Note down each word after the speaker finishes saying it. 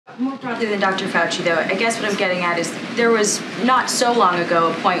More broadly than Dr. Fauci, though, I guess what I'm getting at is there was not so long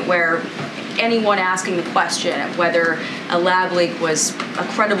ago a point where anyone asking the question of whether a lab leak was a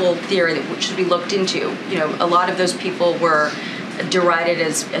credible theory that should be looked into, a lot of those people were derided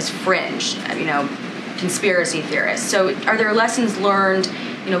as fringe, conspiracy theorists. So are there lessons learned,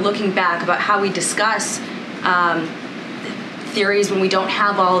 looking back about how we discuss theories when we don't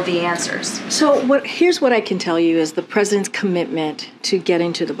have all of the answers? So here's what I can tell you is the president's commitment to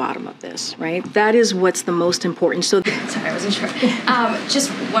getting to the bottom of this, right? That is what's the most important. So sorry, I wasn't sure.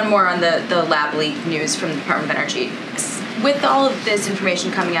 Just one more on the lab leak news from the Department of Energy. With all of this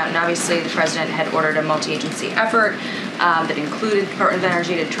information coming out, and obviously the president had ordered a multi-agency effort that included the Department of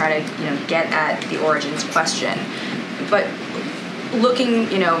Energy to try to get at the origins question. But looking,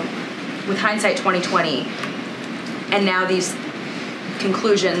 with hindsight 2020, and now these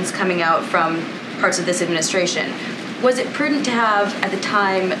conclusions coming out from parts of this administration, was it prudent to have, at the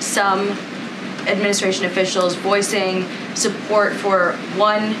time, some administration officials voicing support for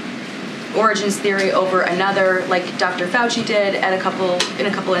one origins theory over another, like Dr. Fauci did in a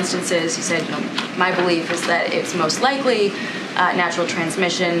couple instances? He said, my belief is that it's most likely natural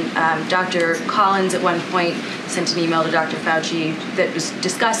transmission. Dr. Collins at one point sent an email to Dr. Fauci that was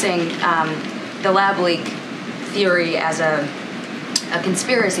discussing the lab leak theory as a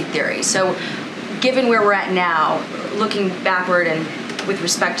conspiracy theory. So given where we're at now, looking backward and with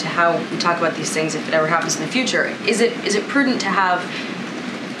respect to how we talk about these things, if it ever happens in the future, is it prudent to have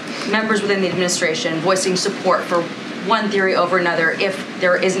members within the administration voicing support for one theory over another if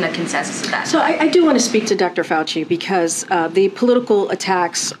there isn't a consensus of that? So I do want to speak to Dr. Fauci because the political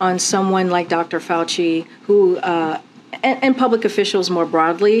attacks on someone like Dr. Fauci, who and public officials more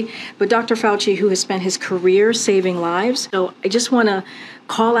broadly, but Dr. Fauci, who has spent his career saving lives. So I just want to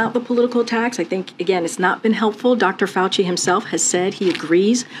call out the political attacks. I think, again, it's not been helpful. Dr. Fauci himself has said he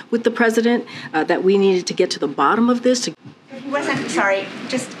agrees with the president that we needed to get to the bottom of this. He wasn't, sorry,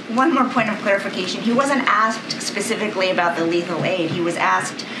 just one more point of clarification. He wasn't asked specifically about the lethal aid. He was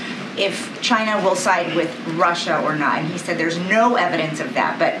asked if China will side with Russia or not. And he said there's no evidence of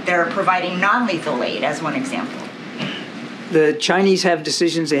that, but they're providing non-lethal aid as one example. The Chinese have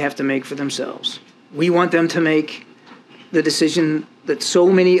decisions they have to make for themselves. We want them to make the decision that so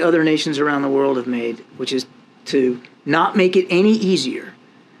many other nations around the world have made, which is to not make it any easier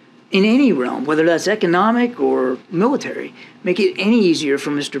in any realm, whether that's economic or military, make it any easier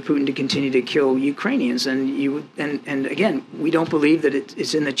for Mr. Putin to continue to kill Ukrainians. And again, we don't believe that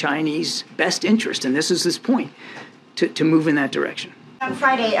it's in the Chinese best interest, and this is this point, to move in that direction. On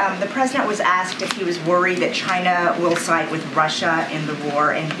Friday, the president was asked if he was worried that China will side with Russia in the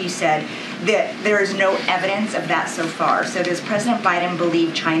war, and he said that there is no evidence of that so far. So does President Biden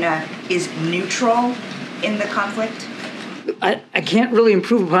believe China is neutral in the conflict? I can't really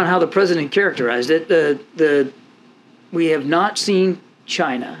improve upon how the president characterized it. We have not seen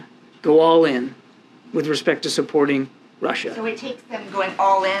China go all in with respect to supporting Russia. So it takes them going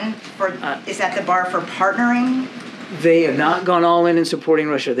all in is that the bar for partnering? They have not gone all in supporting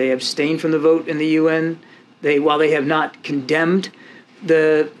Russia. They abstained from the vote in the UN. While they have not condemned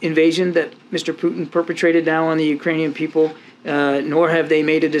the invasion that Mr. Putin perpetrated now on the Ukrainian people, nor have they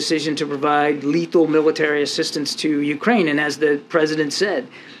made a decision to provide lethal military assistance to Ukraine. And as the president said,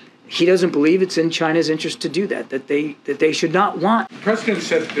 he doesn't believe it's in China's interest to do that they should not want. The president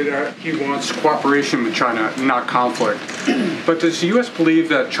said that he wants cooperation with China, not conflict. But does the U.S. believe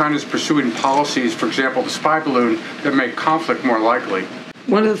that China is pursuing policies, for example, the spy balloon, that make conflict more likely?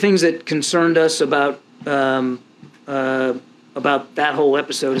 One of the things that concerned us about that whole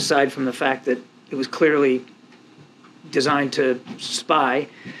episode, aside from the fact that it was clearly designed to spy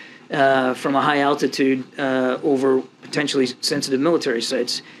from a high altitude over potentially sensitive military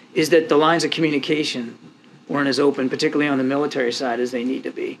sites, is that the lines of communication weren't as open, particularly on the military side, as they need to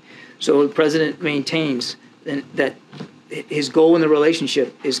be. So the president maintains that his goal in the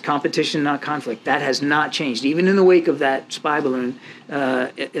relationship is competition, not conflict. That has not changed, even in the wake of that spy balloon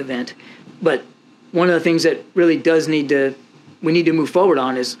event. But one of the things that really we need to move forward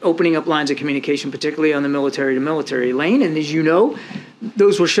on is opening up lines of communication, particularly on the military-to-military lane. And as you know,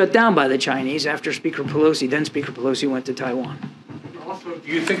 those were shut down by the Chinese after Speaker Pelosi went to Taiwan. Also,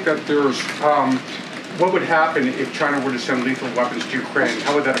 do you think that there's, what would happen if China were to send lethal weapons to Ukraine?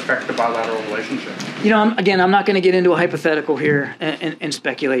 How would that affect the bilateral relationship? I'm not going to get into a hypothetical here and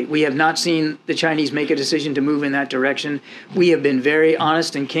speculate. We have not seen the Chinese make a decision to move in that direction. We have been very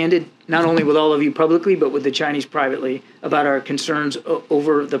honest and candid, not only with all of you publicly, but with the Chinese privately, about our concerns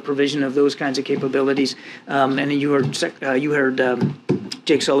over the provision of those kinds of capabilities. And you heard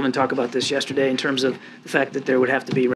Jake Sullivan talk about this yesterday in terms of the fact that there would have to be